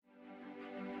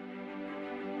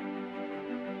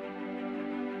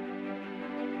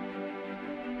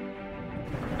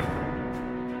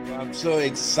I'm so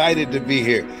excited to be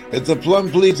here. It's a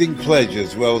plum-pleasing pleasure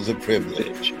as well as a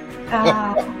privilege.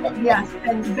 Yes,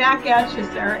 and back at you,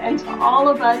 sir. And to all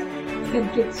of us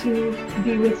that get to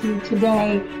be with you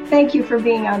today, thank you for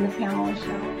being on the Pamela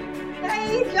Show.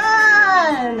 Hey,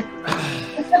 John!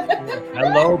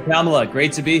 Hello, Pamela.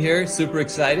 Great to be here. Super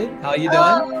excited. How are you doing?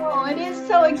 Oh, it is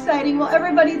so exciting. Well,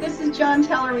 everybody, this is John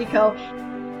Tallarico.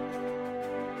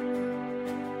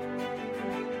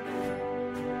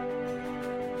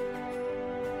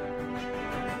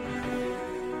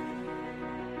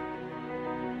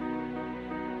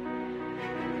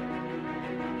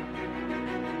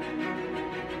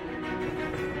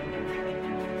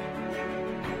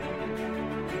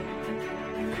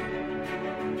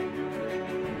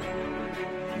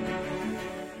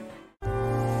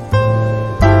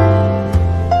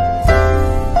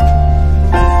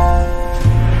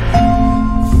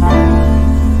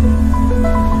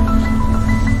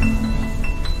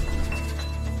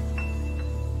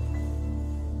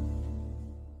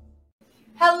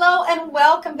 Hello and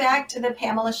welcome back to the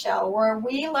Pamela Show, where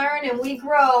we learn and we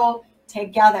grow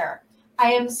together.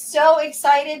 I am so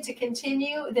excited to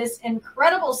continue this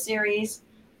incredible series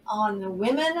on the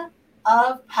Women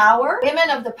of Power, Women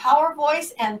of the Power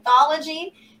Voice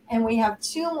anthology, and we have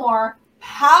two more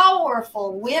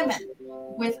powerful women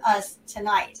with us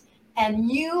tonight.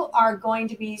 And you are going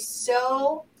to be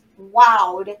so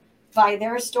wowed by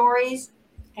their stories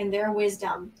and their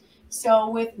wisdom. So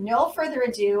with no further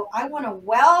ado, I want to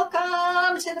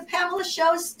welcome to the Pamela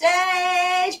Show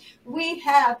stage. We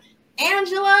have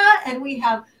Angela and we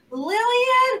have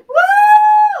Lillian.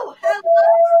 Woo! Hello!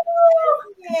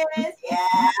 Yes,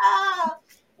 yeah.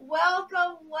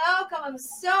 Welcome, welcome. I'm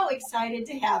so excited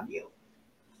to have you.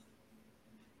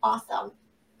 Awesome.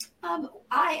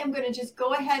 I am going to just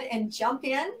go ahead and jump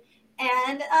in.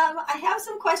 And I have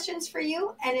some questions for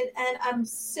you. And I'm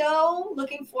so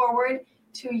looking forward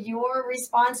to your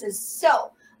responses.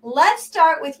 So let's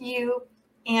start with you,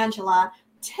 Angela.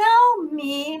 Tell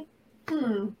me,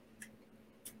 who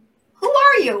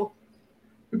are you?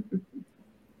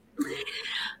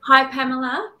 Hi,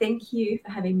 Pamela. Thank you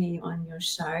for having me on your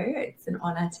show. It's an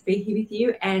honor to be here with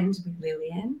you and with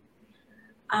Lillian.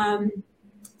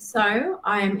 So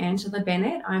I am Angela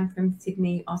Bennett. I'm from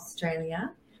Sydney,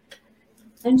 Australia.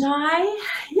 And I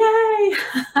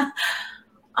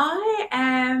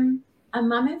am a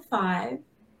mum of 5,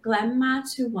 grandma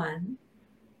to 1,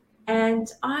 and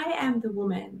I am the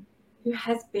woman who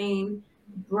has been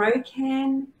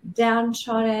broken,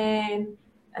 downtrodden,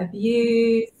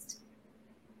 abused,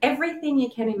 everything you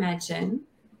can imagine,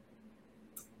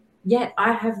 yet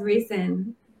I have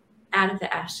risen out of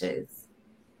the ashes.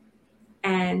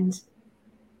 And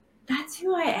that's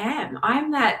who I am.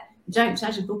 I'm that don't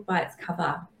judge a book by its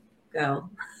cover girl.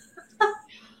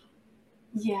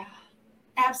 Yeah.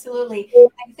 Absolutely.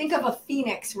 I think of a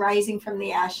phoenix rising from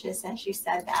the ashes as you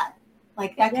said that.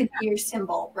 Like that could be your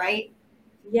symbol, right?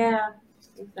 Yeah,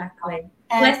 exactly.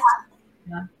 And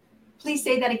please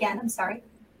say that again. I'm sorry.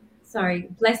 Sorry.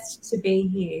 Blessed to be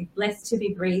here. Blessed to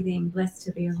be breathing. Blessed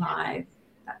to be alive.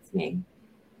 That's me.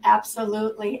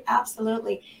 Absolutely.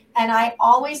 Absolutely. And I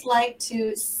always like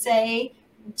to say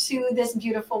to this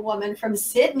beautiful woman from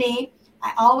Sydney,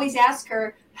 I always ask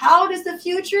her, how does the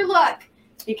future look?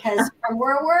 Because from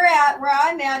where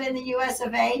I'm at in the US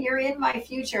of A, you're in my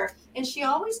future. And she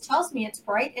always tells me it's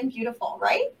bright and beautiful,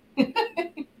 right?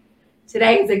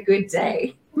 Today is a good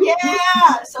day.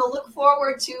 Yeah. So look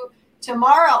forward to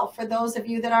tomorrow for those of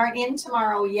you that aren't in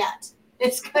tomorrow yet.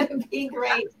 It's going to be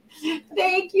great.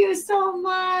 Thank you so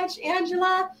much,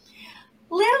 Angela.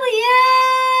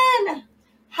 Lillian,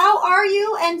 how are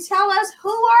you? And tell us, who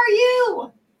are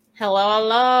you?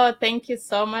 Hello. Thank you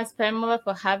so much, Pamela,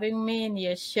 for having me in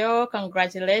your show.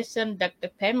 Congratulations, Dr.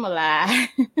 Pamela.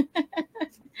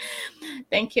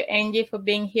 Thank you, Angie, for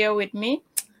being here with me.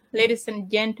 Ladies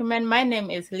and gentlemen, my name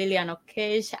is Lillian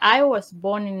Okej. I was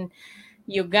born in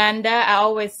Uganda. I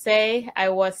always say I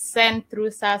was sent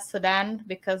through South Sudan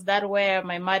because that's where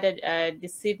my mother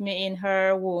deceived me in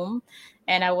her womb.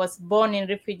 And I was born in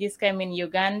refugees camp in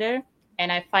Uganda,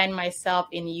 and I find myself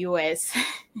in US.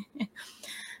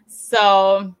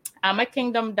 So I'm a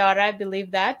kingdom daughter. I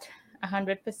believe that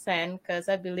 100% because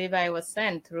I believe I was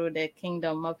sent through the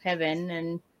kingdom of heaven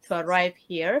and to arrive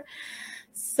here.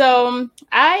 So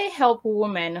I help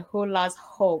women who lost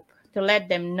hope to let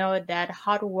them know that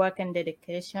hard work and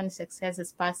dedication, success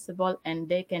is possible, and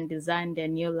they can design their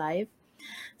new life.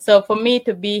 So for me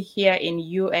to be here in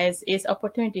US is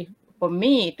opportunity for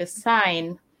me to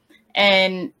sign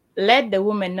and let the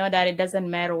women know that it doesn't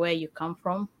matter where you come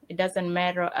from. It doesn't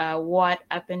matter what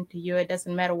happened to you. It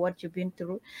doesn't matter what you've been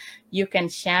through. You can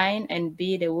shine and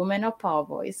be the woman of power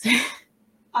voice.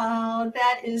 Oh,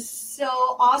 that is so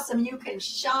awesome. You can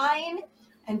shine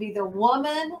and be the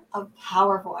woman of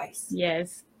power voice.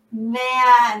 Yes.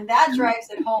 Man, that drives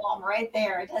it home right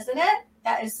there, doesn't it?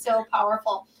 That is so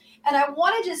powerful. And I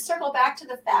want to just circle back to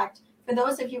the fact, for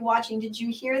those of you watching, did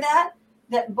you hear that?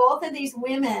 That both of these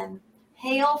women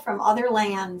hail from other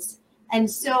lands. And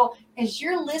so as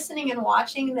you're listening and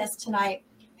watching this tonight,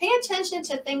 pay attention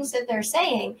to things that they're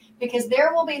saying, because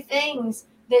there will be things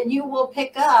that you will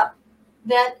pick up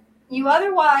that you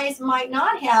otherwise might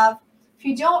not have if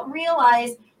you don't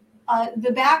realize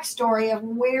the backstory of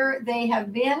where they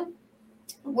have been,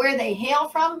 where they hail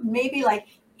from. Maybe like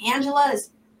Angela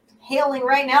is hailing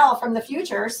right now from the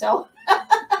future. So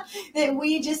that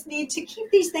we just need to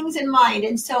keep these things in mind.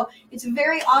 And so it's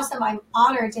very awesome. I'm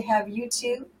honored to have you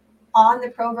two on the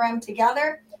program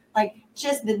together. Like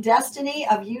just the destiny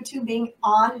of you two being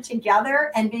on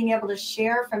together and being able to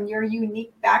share from your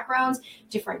unique backgrounds,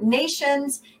 different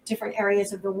nations, different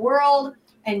areas of the world,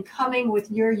 and coming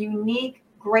with your unique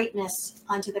greatness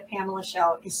onto the Pamela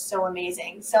Show is so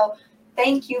amazing. So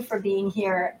thank you for being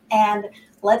here. And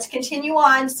let's continue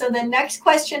on. So the next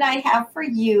question I have for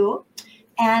you,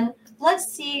 and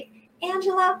let's see,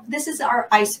 Angela, this is our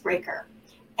icebreaker.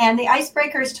 And the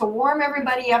icebreaker is to warm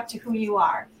everybody up to who you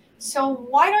are. So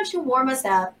why don't you warm us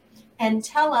up and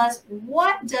tell us,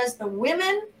 what does the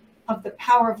women of the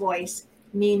power voice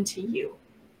mean to you?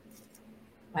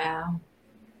 Wow.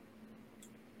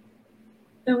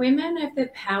 The women of the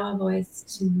power voice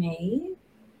to me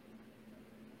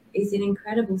is an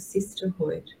incredible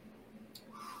sisterhood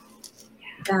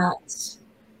that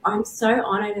I'm so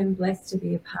honored and blessed to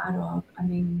be a part of. I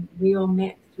mean, we all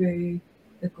met through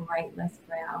the great Les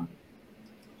Brown.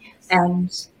 Yes.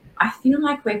 And I feel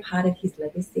like we're part of his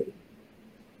legacy.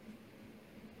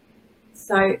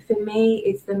 So for me,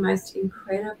 it's the most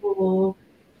incredible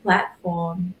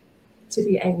platform to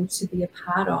be able to be a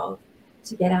part of,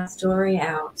 to get our story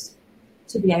out,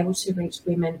 to be able to reach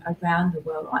women around the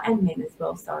world, and men as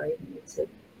well, sorry, I need to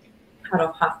cut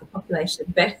off half the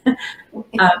population, but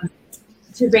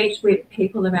to reach with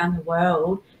people around the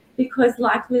world, because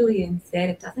like Lillian said,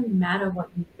 it doesn't matter what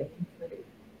you've been through.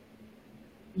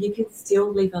 You can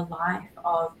still live a life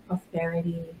of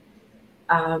prosperity,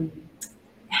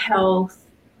 health,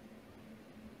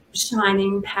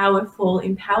 shining, powerful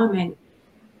empowerment.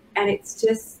 And it's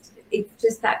just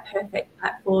that perfect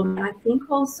platform. And I think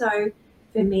also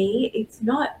for me,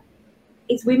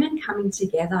 it's women coming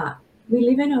together. We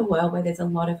live in a world where there's a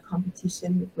lot of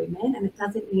competition with women, and it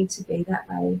doesn't need to be that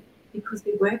way, because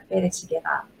we work better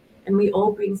together and we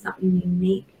all bring something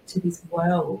unique to this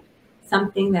world.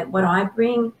 Something that what I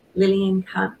bring, Lillian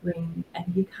can't bring, and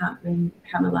you can't bring,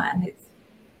 Pamela. And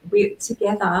we're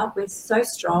together, we're so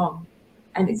strong.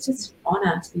 And it's just an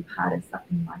honor to be part of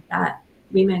something like that.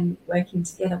 Women working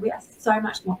together, we are so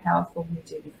much more powerful when we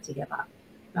do this together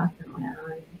rather than on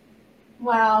our own.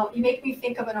 Wow, you make me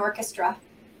think of an orchestra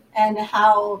and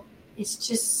how it's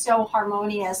just so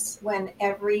harmonious when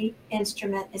every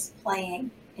instrument is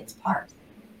playing its part.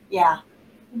 Yeah,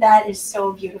 that is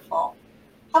so beautiful.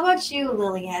 How about you,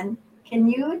 Lillian? Can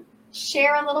you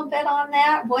share a little bit on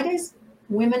that? What does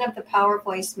Women of the Power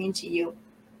Voice mean to you?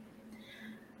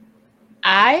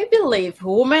 I believe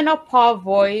Women of Power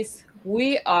Voice,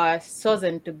 we are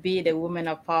chosen to be the Women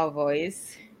of Power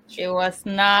Voice. It was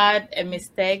not a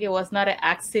mistake. It was not an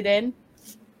accident.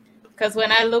 Because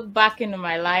when I look back into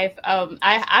my life,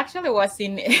 I actually was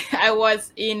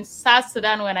in South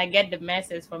Sudan when I get the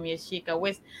message from Yashika,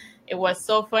 which it was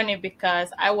so funny because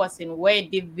I was in way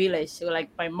deep village, so like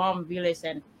my mom village,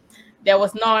 and there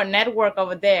was no network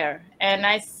over there. And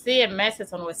I see a message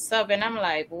on WhatsApp, and I'm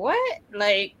like, what?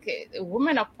 Like,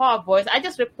 Women of Power Voice? I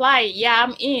just replied, yeah,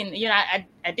 I'm in. You know,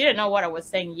 I didn't know what I was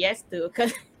saying yes to,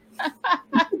 because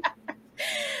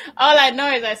all I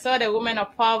know is I saw the Women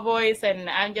of Power Voice, and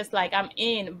I'm just like, I'm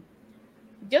in.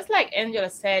 Just like Angela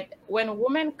said, when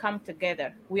women come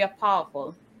together, we are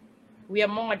powerful. We are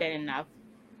more than enough.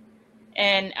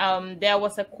 And there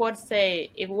was a quote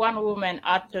say, if one woman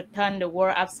ought to turn the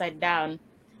world upside down,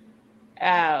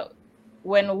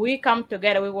 when we come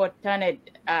together, we will turn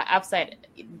it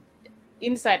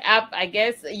inside up, I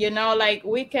guess. You know, like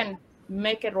we can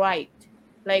make it right.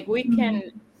 Like we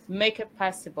can make it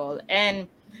possible. And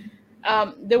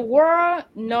the world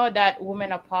know that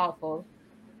women are powerful.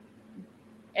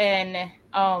 And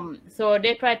so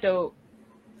they try to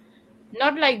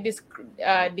not like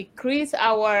decrease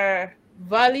our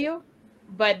value,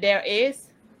 but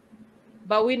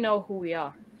we know who we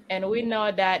are. And we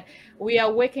know that we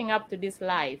are waking up to this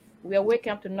life. We are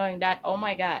waking up to knowing that, oh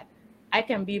my God, I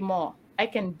can be more. I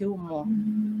can do more.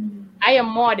 I am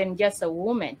more than just a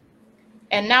woman.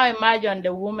 And now imagine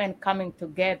the women coming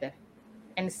together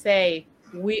and say,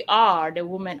 we are the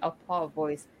women of Power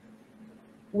Voice.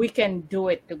 We can do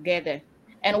it together.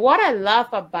 And what I love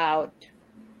about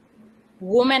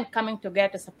women coming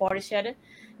together to support each other,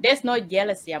 there's no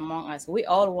jealousy among us. We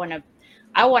all want to,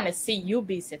 I want to see you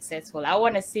be successful. I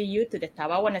want to see you to the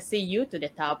top. I want to see you to the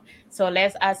top. So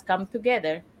let's us come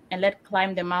together and let's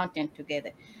climb the mountain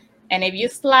together. And if you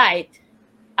slide,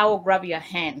 I will grab your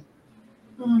hand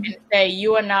and say,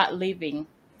 you are not leaving.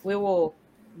 We will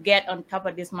get on top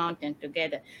of this mountain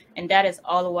together. And that is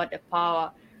all what the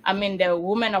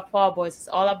Women of Power Voice is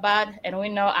all about. And we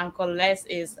know Uncle Les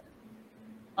is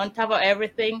on top of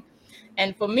everything.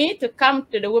 And for me to come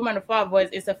to the Women of Power Voice,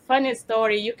 it's a funny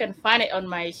story. You can find it on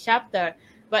my chapter,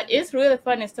 but it's really a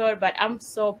funny story. But I'm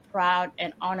so proud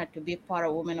and honored to be part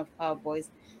of Women of Power Voice.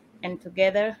 And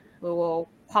together we will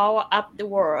power up the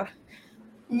world.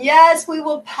 Yes, we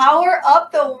will power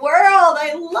up the world.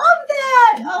 I love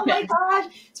that. Oh my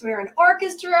gosh. So we're an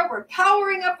orchestra. We're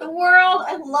powering up the world.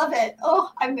 I love it.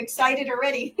 Oh, I'm excited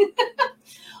already.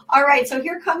 All right. So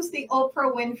here comes the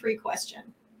Oprah Winfrey question.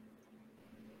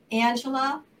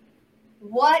 Angela,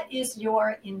 what is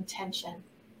your intention?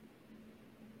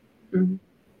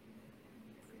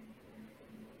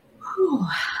 Oh,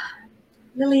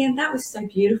 Lillian, that was so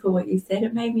beautiful what you said.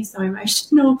 It made me so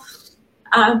emotional.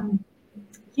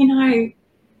 You know,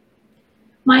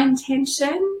 my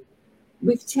intention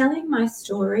with telling my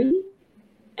story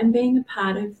and being a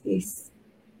part of this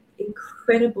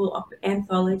incredible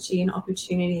anthology and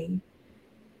opportunity,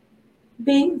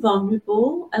 being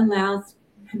vulnerable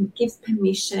gives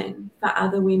permission for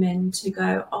other women to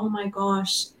go, oh my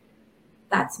gosh,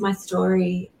 that's my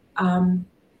story. Can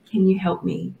you help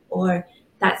me? Or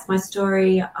that's my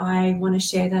story. I want to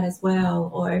share that as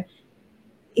well. Or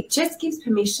it just gives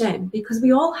permission, because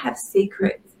we all have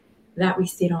secrets that we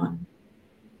sit on.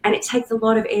 And it takes a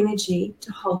lot of energy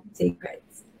to hold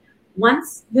secrets.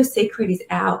 Once your secret is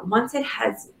out, once it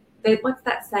has, what's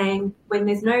that saying? When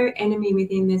there's no enemy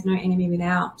within, there's no enemy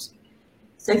without.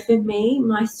 So for me,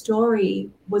 my story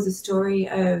was a story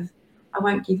of, I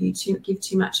won't give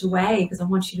too much away because I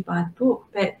want you to buy the book,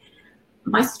 but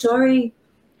my story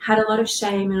had a lot of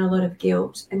shame and a lot of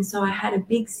guilt. And so I had a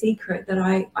big secret that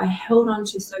I held on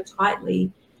to so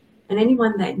tightly. And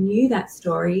anyone that knew that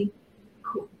story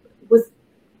was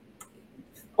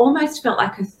almost felt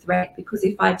like a threat, because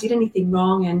if I did anything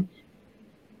wrong and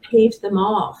peeved them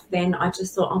off, then I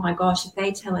just thought, oh my gosh, if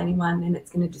they tell anyone, then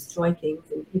it's going to destroy things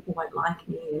and people won't like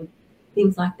me and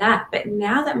things like that. But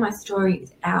now that my story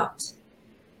is out,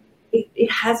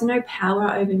 it has no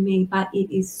power over me, but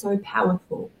it is so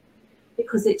powerful,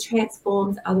 because it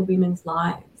transforms other women's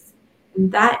lives.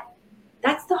 And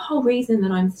that's the whole reason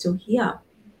that I'm still here.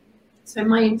 So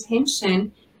my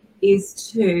intention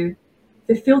is to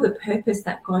fulfill the purpose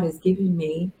that God has given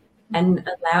me and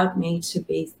allowed me to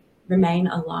remain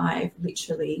alive,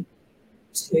 literally,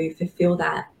 to fulfill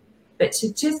that. But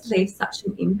to just leave such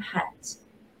an impact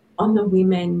on the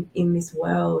women in this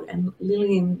world. And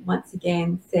Lillian once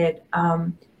again said,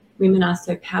 women are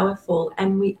so powerful,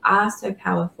 and we are so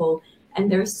powerful. And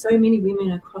there are so many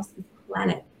women across this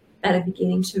planet that are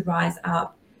beginning to rise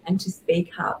up and to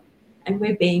speak up. And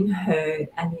we're being heard,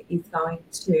 and it is going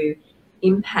to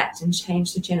impact and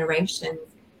change the generations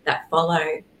that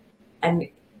follow. And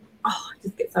I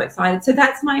just get so excited. So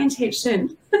that's my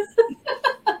intention.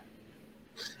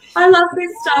 I love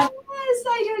this stuff. Yes,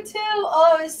 I do too.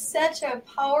 Oh, it was such a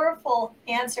powerful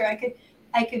answer.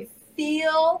 I could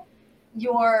feel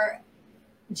your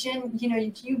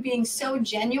you being so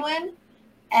genuine,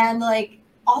 and like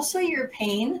also your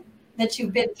pain that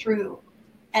you've been through,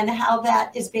 and how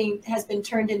that has been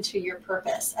turned into your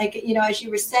purpose. Like, as you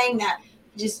were saying that,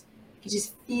 you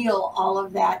just feel all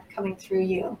of that coming through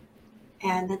you.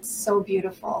 And that's so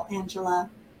beautiful, Angela.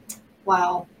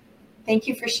 Wow. Thank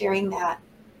you for sharing that.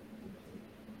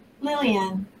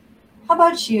 Lillian, how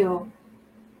about you?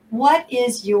 What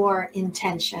is your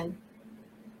intention?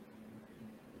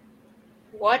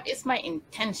 What is my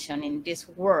intention in this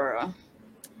world?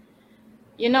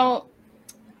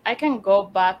 I can go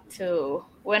back to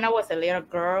when I was a little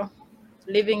girl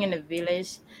living in a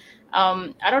village.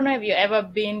 I don't know if you've ever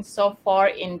been so far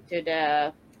into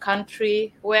the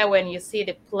country where when you see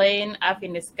the plane up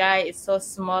in the sky, it's so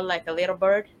small, like a little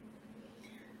bird.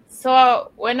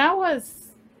 So when I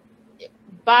was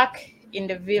back in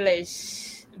the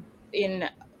village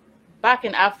back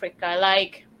in Africa,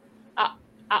 like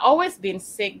I always been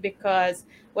sick because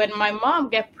when my mom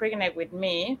get pregnant with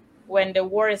me, when the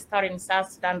war started in South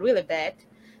Sudan really bad,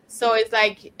 so it's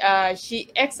like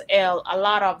she exhaled a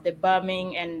lot of the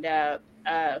bombing and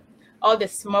all the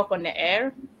smoke on the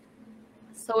air.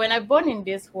 So when I born in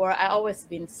this world, I always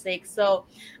been sick. So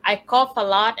I cough a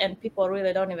lot, and people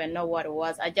really don't even know what it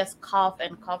was. I just cough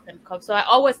and cough and cough. So I'm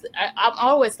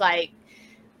always like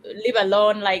live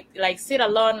alone, like sit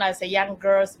alone as a young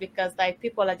girl, because like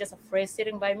people are just afraid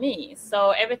sitting by me.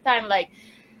 So every time, like,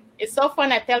 it's so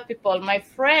fun. I tell people, my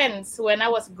friends when I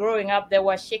was growing up, they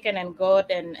were chicken and goat,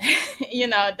 and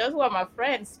those were my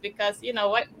friends, because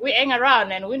what, we hang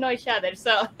around and we know each other.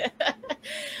 So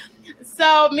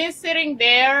so me sitting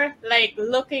there like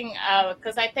looking,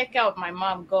 because I take care of my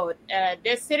mom goat,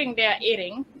 they're sitting there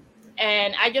eating,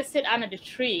 and I just sit under the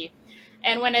tree.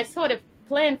 And when I saw the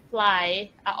plane fly,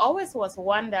 I always was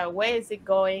wonder, where is it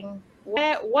going,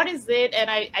 what is it? And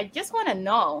I just want to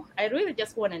know. I really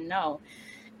just want to know.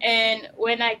 And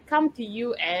when I come to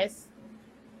US,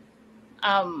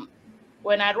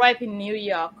 when I arrived in New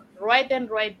York, right then,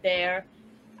 right there,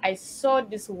 I saw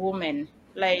this woman,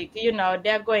 like,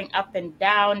 they're going up and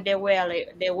down. They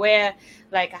wear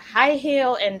like a high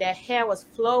heel, and their hair was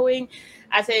flowing.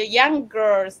 As a young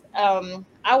girl,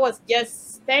 I was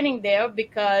just standing there,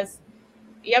 because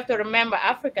you have to remember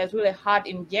Africa is really hot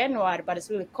in January, but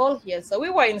it's really cold here. So we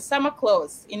were in summer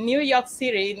clothes in New York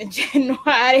City in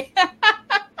January.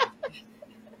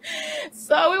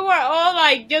 So we were all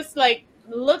like, just like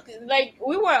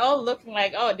we were all looking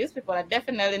like, oh, these people are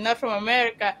definitely not from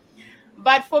America.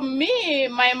 But for me,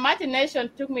 my imagination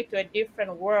took me to a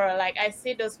different world. Like, I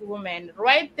see those women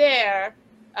right there.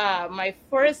 My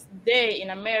first day in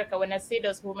America, when I see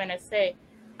those women, I say,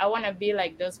 I want to be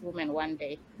like those women one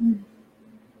day.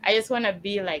 I just want to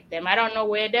be like them. I don't know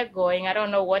where they're going. I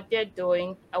don't know what they're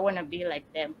doing. I want to be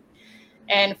like them.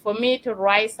 And for me to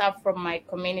rise up from my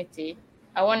community,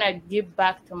 I want to give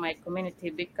back to my community,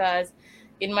 because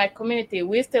in my community,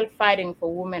 we're still fighting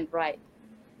for women's rights.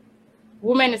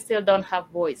 Women still don't have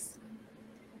voice.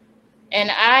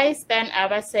 And I stand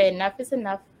up, I say, enough is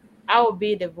enough. I will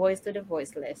be the voice to the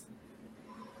voiceless.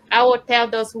 I will tell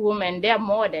those women they're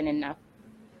more than enough.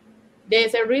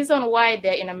 There's a reason why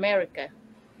they're in America.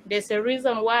 There's a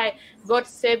reason why God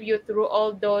saved you through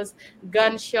all those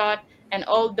gunshots and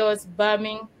all those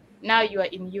bombing. Now you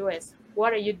are in US.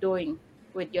 What are you doing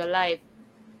with your life?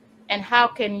 And how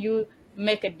can you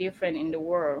make a difference in the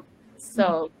world?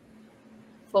 So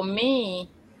for me,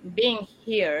 being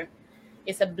here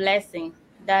is a blessing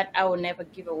that I will never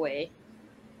give away.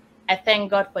 I thank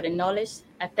God for the knowledge.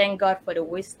 I thank God for the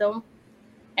wisdom.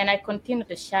 And I continue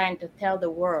to shine to tell the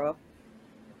world,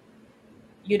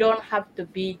 you don't have to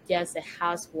be just a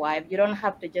housewife. You don't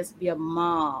have to just be a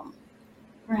mom.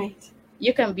 Right.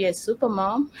 You can be a super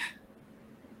mom.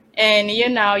 And,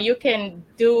 you can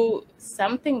do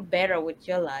something better with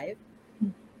your life.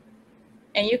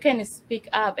 And you can speak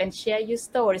up and share your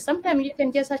story. Sometimes you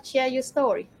can just share your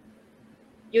story.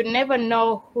 You never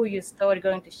know who your story is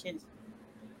going to change.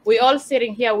 We all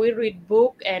sitting here, we read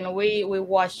book and we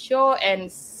watch show,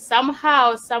 and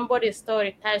somehow somebody's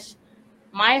story touched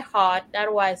my heart.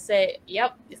 That's why I say,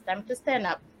 yep, it's time to stand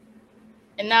up.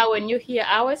 And now when you hear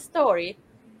our story,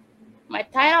 my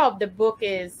title of the book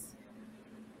is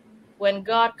When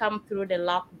God Come Through the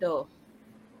Locked Door,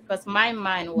 because my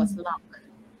mind was locked.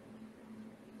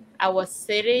 I was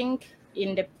sitting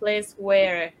in the place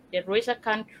where the richer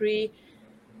country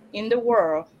in the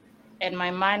world, and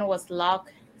my mind was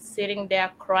locked, sitting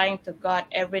there crying to God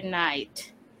every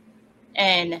night.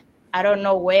 And I don't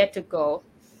know where to go,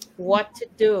 what to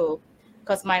do,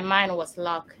 because my mind was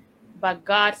locked. But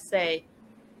God said,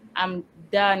 I'm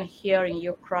done hearing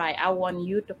you cry. I want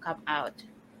you to come out.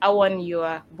 I want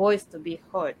your voice to be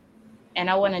heard. And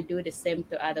I want to do the same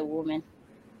to other women.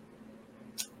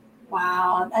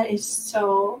 Wow, that is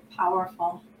so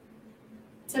powerful.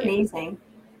 It's amazing.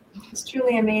 It's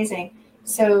truly amazing.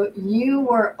 So you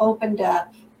were opened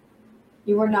up.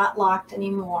 You were not locked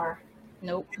anymore.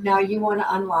 Nope. Now you want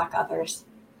to unlock others.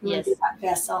 You want to Yes. be that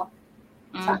vessel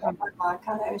to Mhm. unlock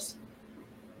others.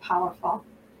 Powerful.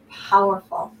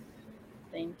 Powerful.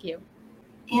 Thank you.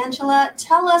 Angela,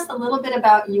 tell us a little bit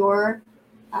about your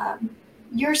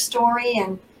story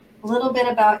and a little bit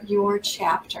about your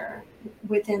chapter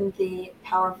within the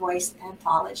Power Voice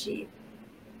anthology.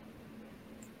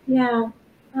 Yeah.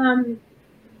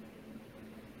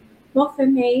 Well, for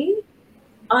me,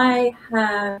 I've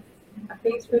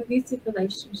been through abusive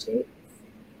relationships.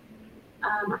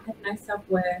 I had no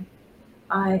self-worth.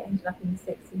 I ended up in the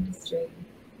sex industry,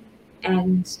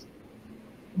 and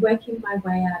working my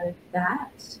way out of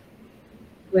that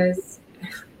was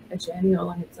a journey all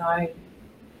on its own.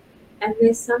 And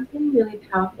there's something really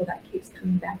powerful that keeps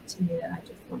coming back to me that I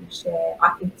just want to share.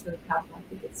 I think it's really powerful. I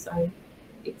think it's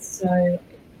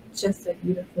just so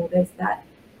beautiful. There's that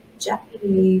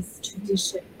Japanese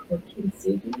tradition called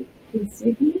kintsugi.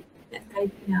 Kintsugi, that's how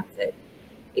you pronounce it.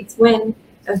 It's when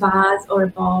a vase or a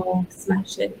bowl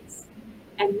smashes,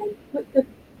 and they put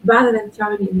rather than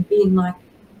throwing it in the bin like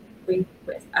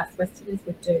us Westerners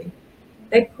would do,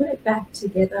 they put it back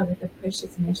together with a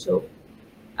precious metal,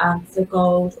 so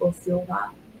gold or silver,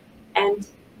 and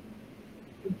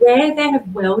where they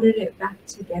have welded it back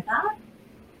together,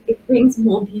 it brings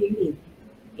more beauty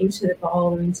into the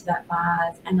bowl or into that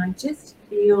vase. And I just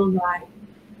feel like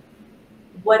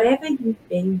whatever you've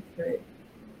been through,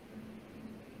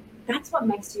 that's what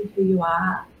makes you who you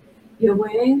are. Your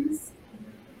wounds,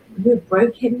 your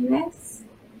brokenness,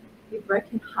 your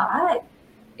broken heart,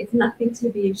 it's nothing to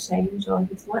be ashamed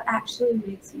of. It's what actually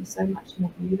makes you so much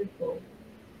more beautiful.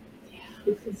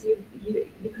 Because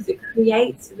because it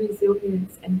creates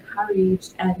resilience and courage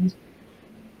and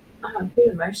I'm a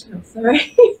bit emotional,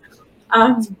 sorry.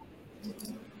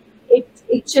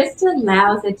 It just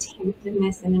allows a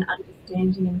tenderness and an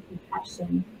understanding and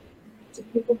compassion to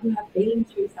people who have been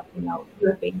through something else, who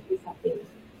have been through something.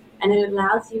 And it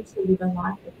allows you to live a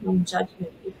life of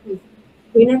non-judgment, because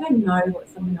we never know what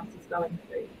someone else is going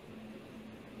through.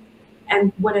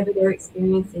 And whatever they're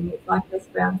experiencing, it's like Les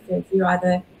Brown says, you're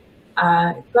either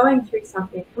going through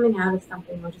something, coming out of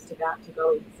something, or just about to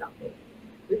go into something.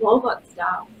 We've all got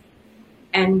stuff.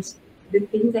 And the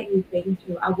things that you've been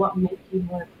through are what make you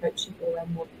more approachable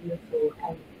and more beautiful.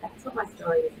 And that's what my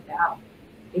story is about.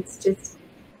 It's just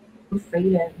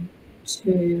freedom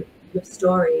to your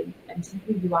story and to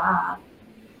who you are,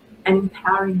 and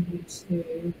empowering you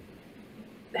to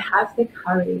have the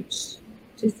courage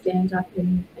to stand up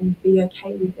and be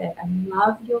okay with it and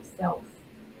love yourself,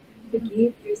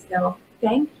 forgive yourself,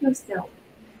 thank yourself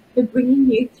for bringing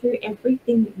you through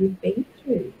everything that you've been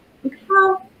through. Look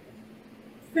how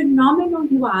phenomenal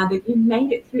you are that you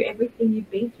made it through everything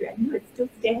you've been through and you're still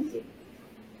standing.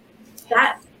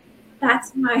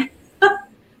 That's my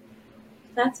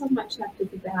that's what my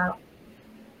chapter's about.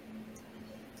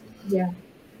 Yeah.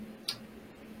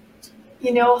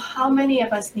 You know, how many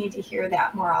of us need to hear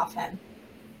that more often?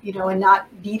 You know, and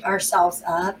not beat ourselves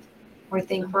up or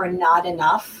think we're not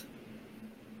enough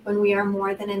when we are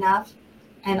more than enough.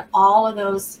 And all of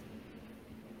those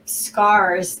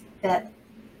scars that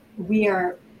we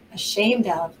are ashamed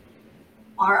of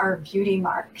are our beauty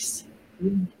marks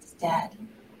instead.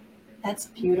 That's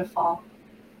beautiful.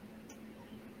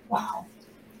 Wow.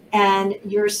 And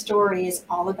your story is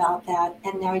all about that.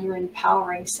 And now you're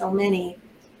empowering so many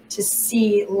to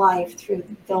see life through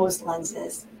those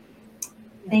lenses.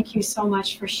 Thank you so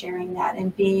much for sharing that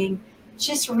and being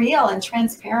just real and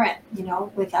transparent, you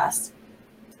know, with us.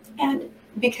 And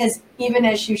because even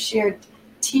as you shared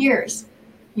tears,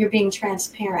 you're being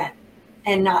transparent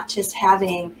and not just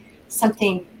having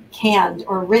something canned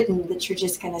or written that you're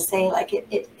just going to say, like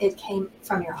it came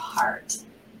from your heart.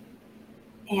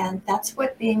 And that's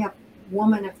what being a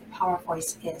woman of the power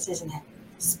voice is, isn't it?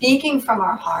 Speaking from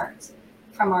our hearts,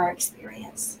 from our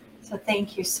experience. So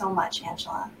thank you so much,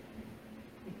 Angela.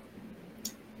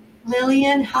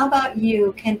 Lillian, how about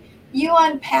you? Can you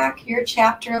unpack your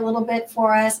chapter a little bit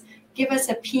for us? Give us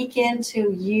a peek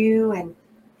into you and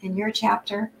your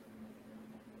chapter.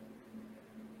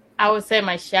 I would say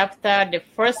my chapter, the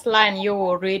first line you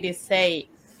will read is say,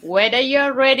 whether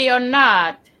you're ready or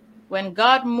not, when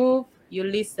God moves, you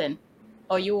listen,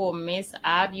 or you will miss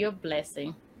out your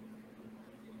blessing.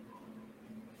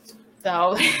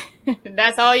 So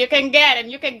that's all you can get, and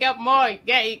you can get more. It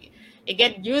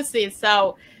get juicy.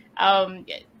 So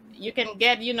you can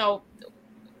get, you know,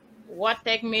 what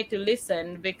take me to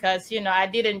listen, because, you know, I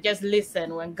didn't just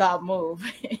listen when God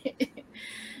moved.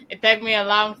 It took me a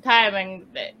long time, and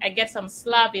I get some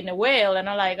slap in the whale, and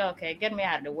I'm like, okay, get me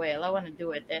out of the whale. I want to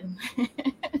do it then.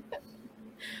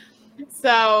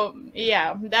 So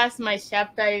yeah, that's my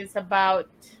chapter. It's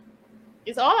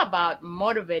all about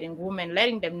motivating women,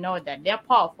 letting them know that they're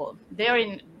powerful. They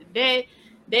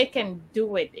can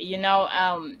do it. You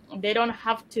know, they don't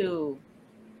have to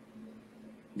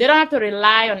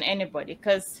rely on anybody,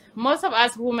 because most of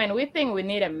us women, we think we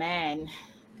need a man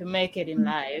to make it in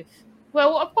life.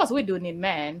 Well, of course we do need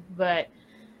men, but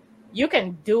you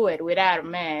can do it without a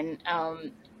man,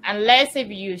 unless if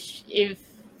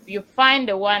you find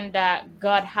the one that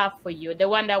God have for you, the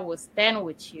one that will stand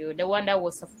with you, the one that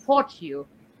will support you,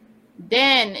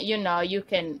 then, you know, you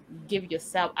can give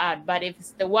yourself out. But if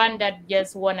it's the one that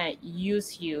just want to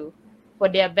use you for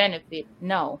their benefit,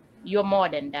 no, you're more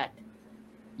than that.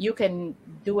 you can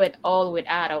do it all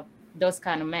without those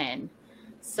kind of men.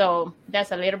 So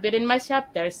that's a little bit in my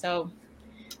chapter. So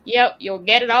yep, you'll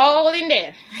get it all in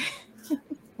there.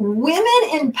 Women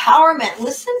empowerment.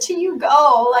 Listen to you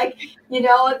go. Like,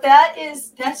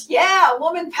 that's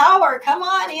woman power. Come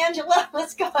on, Angela,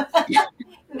 let's go.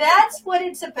 That's what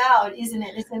it's about, isn't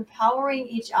it? It's empowering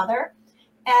each other.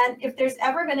 And if there's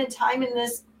ever been a time in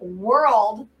this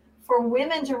world for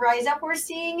women to rise up, we're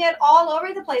seeing it all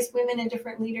over the place, women in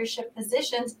different leadership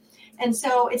positions. And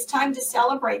so it's time to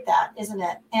celebrate that, isn't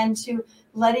it? And to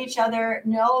let each other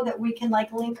know that we can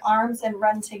link arms and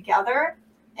run together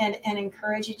and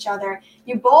encourage each other.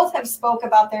 You both have spoke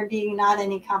about there being not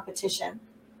any competition.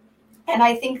 And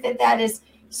I think that is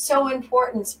so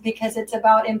important because it's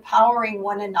about empowering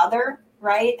one another,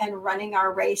 right? And running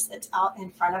our race that's out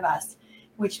in front of us,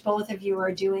 which both of you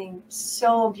are doing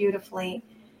so beautifully.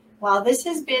 Wow, this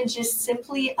has been just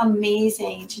simply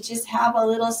amazing to just have a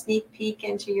little sneak peek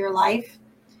into your life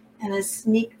and a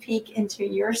sneak peek into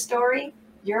your story,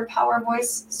 your Power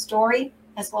Voice story,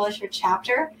 as well as your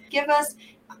chapter. Give us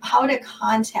how to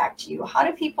contact you. How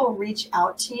do people reach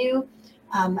out to you?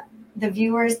 The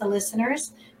viewers, the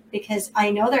listeners, because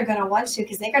I know they're going to want to,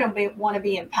 because they're going to want to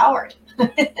be empowered.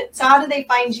 So how do they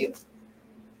find you?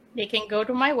 They can go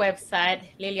to my website,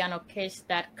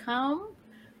 lilianokesh.com,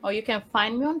 or you can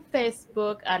find me on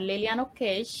Facebook at Lilian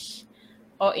Okesh,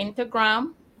 or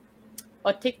Instagram,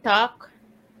 or TikTok,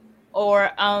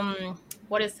 or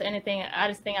what is anything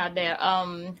other thing out there?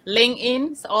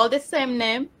 LinkedIn, it's all the same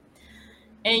name.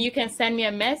 And you can send me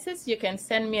a message. You can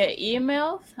send me an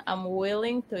email. I'm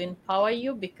willing to empower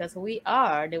you because we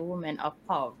are the women of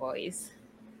Power Voice.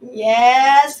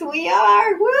 Yes, we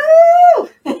are. Woo!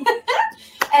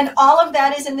 And all of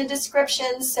that is in the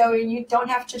description, so you don't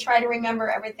have to try to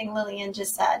remember everything Lillian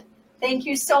just said. Thank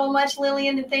you so much,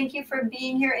 Lillian, and thank you for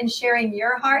being here and sharing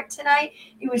your heart tonight.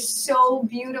 It was so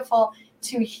beautiful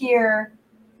to hear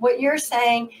what you're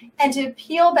saying and to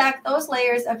peel back those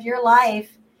layers of your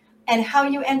life and how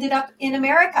you ended up in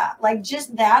America. Like,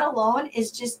 just that alone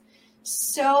is just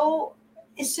so,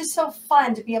 it's just so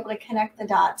fun to be able to connect the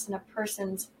dots in a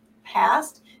person's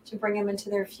past to bring them into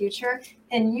their future.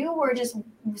 And you were just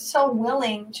so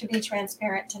willing to be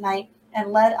transparent tonight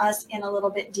and let us in a little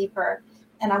bit deeper.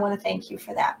 And I want to thank you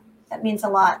for that. That means a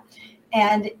lot.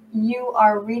 And you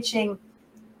are reaching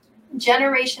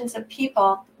generations of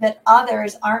people that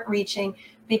others aren't reaching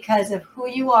because of who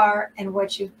you are and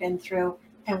what you've been through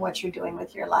and what you're doing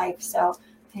with your life. So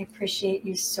I appreciate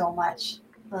you so much.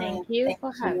 Thank you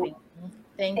for having me.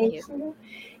 Thank you.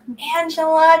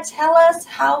 Angela, tell us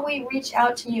how we reach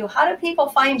out to you. How do people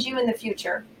find you in the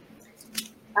future?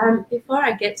 Before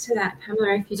I get to that,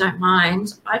 Pamela, if you don't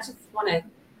mind, I just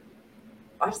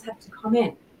have to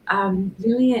comment.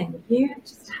 Lillian, you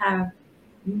just have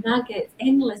nuggets,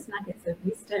 endless nuggets of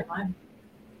wisdom.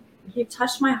 You've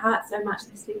touched my heart so much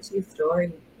listening to your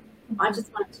story. I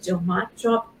just wanted to do a mic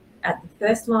drop at the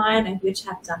first line of your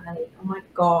chapter, honey. Oh my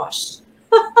gosh.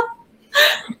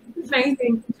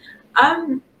 Amazing.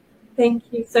 Thank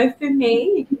you. So for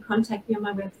me, you can contact me on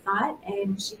my website,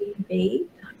 AngieB.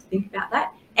 I have to think about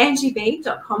that.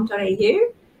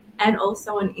 AngieB.com.au, and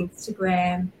also on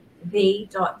Instagram,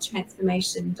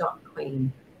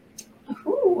 the.transformation.queen.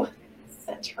 Ooh,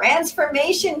 the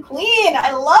transformation queen.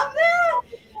 I love that.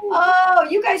 Oh,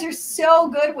 you guys are so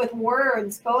good with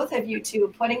words, both of you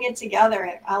two, putting it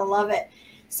together. I love it.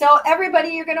 So everybody,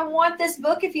 you're going to want this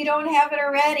book. If you don't have it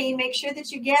already, make sure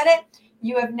that you get it.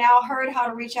 You have now heard how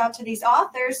to reach out to these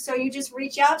authors. So you just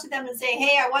reach out to them and say,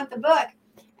 hey, I want the book,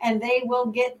 and they will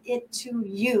get it to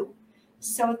you.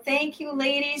 So thank you,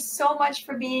 ladies, so much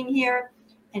for being here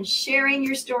and sharing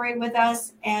your story with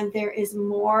us. And there is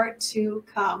more to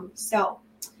come. So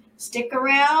stick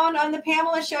around on the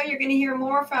Pamela Show. You're going to hear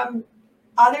more from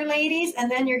other ladies,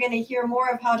 and then you're going to hear more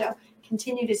of how to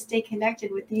continue to stay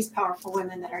connected with these powerful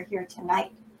women that are here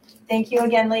tonight. Thank you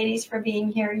again, ladies, for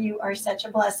being here. You are such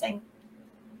a blessing.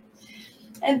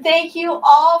 And thank you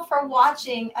all for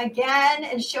watching again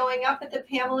and showing up at the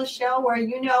Pamela Show, where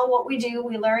you know what we do.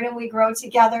 We learn and we grow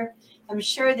together. I'm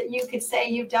sure that you could say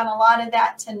you've done a lot of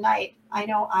that tonight. I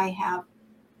know I have.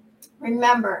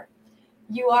 Remember,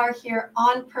 you are here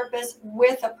on purpose,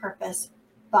 with a purpose,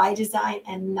 by design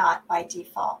and not by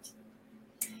default.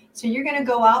 So you're going to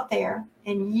go out there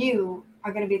and you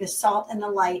are going to be the salt and the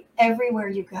light everywhere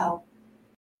you go.